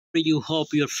You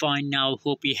hope you're fine now.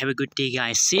 Hope you have a good day,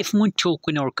 guys. Safemoon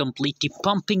token are completely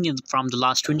pumping in from the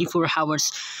last 24 hours.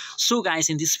 So, guys,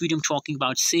 in this video, I'm talking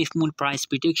about Safemoon price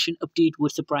prediction update.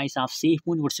 What's the price of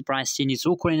Safemoon? What's the price changes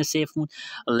occurring in Safemoon?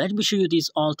 Let me show you these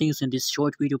all things in this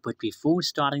short video. But before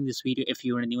starting this video, if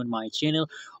you are new on my channel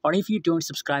or if you don't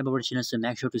subscribe our channel, so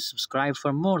make sure to subscribe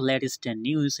for more latest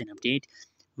news and update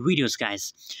videos,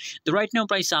 guys. The right now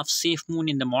price of Safemoon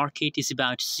in the market is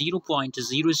about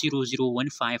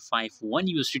 0.000155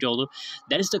 USD dollar.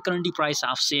 That is the currently price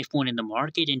of Safemoon in the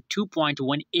market, and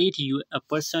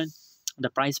 2.18% the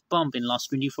price pump in last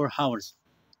 24 hours.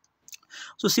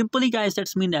 So simply, guys,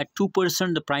 that's mean that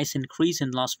 2% the price increase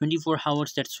in last 24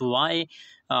 hours. That's why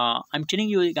I'm telling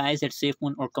you guys that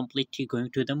Safemoon are completely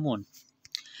going to the moon.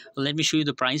 Let me show you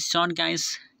the price chart,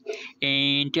 guys.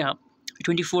 And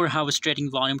 24 hours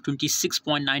trading volume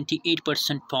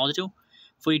 26.98% positive.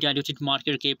 Fully diluted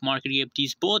market cap,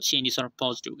 these both changes are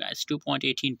positive, guys,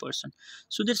 2.18%.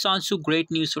 So that's also great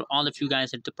news for all of you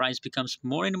guys that the price becomes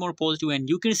more and more positive. And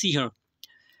you can see here,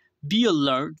 be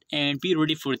alert and be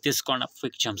ready for this kind of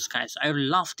quick jumps, guys. I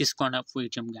love this kind of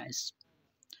quick jump, guys.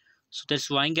 So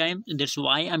that's why I'm telling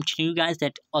you guys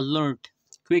that alert,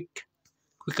 quick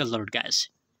alert, guys.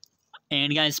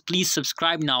 And guys, please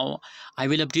subscribe now. I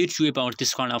will update you about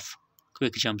this kind of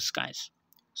quick jumps, guys.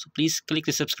 So please click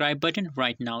the subscribe button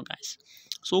right now, guys.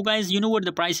 So guys, you know what,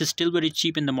 the price is still very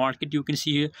cheap in the market. You can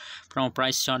see here from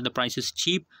price chart, the price is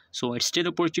cheap. So it's still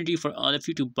opportunity for all of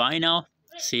you to buy now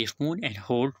Safemoon and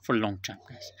hold for long time,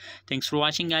 guys. Thanks for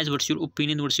watching, guys. What's your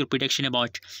opinion? What's your prediction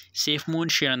about Safemoon?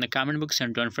 Share in the comment box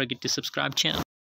and don't forget to subscribe channel.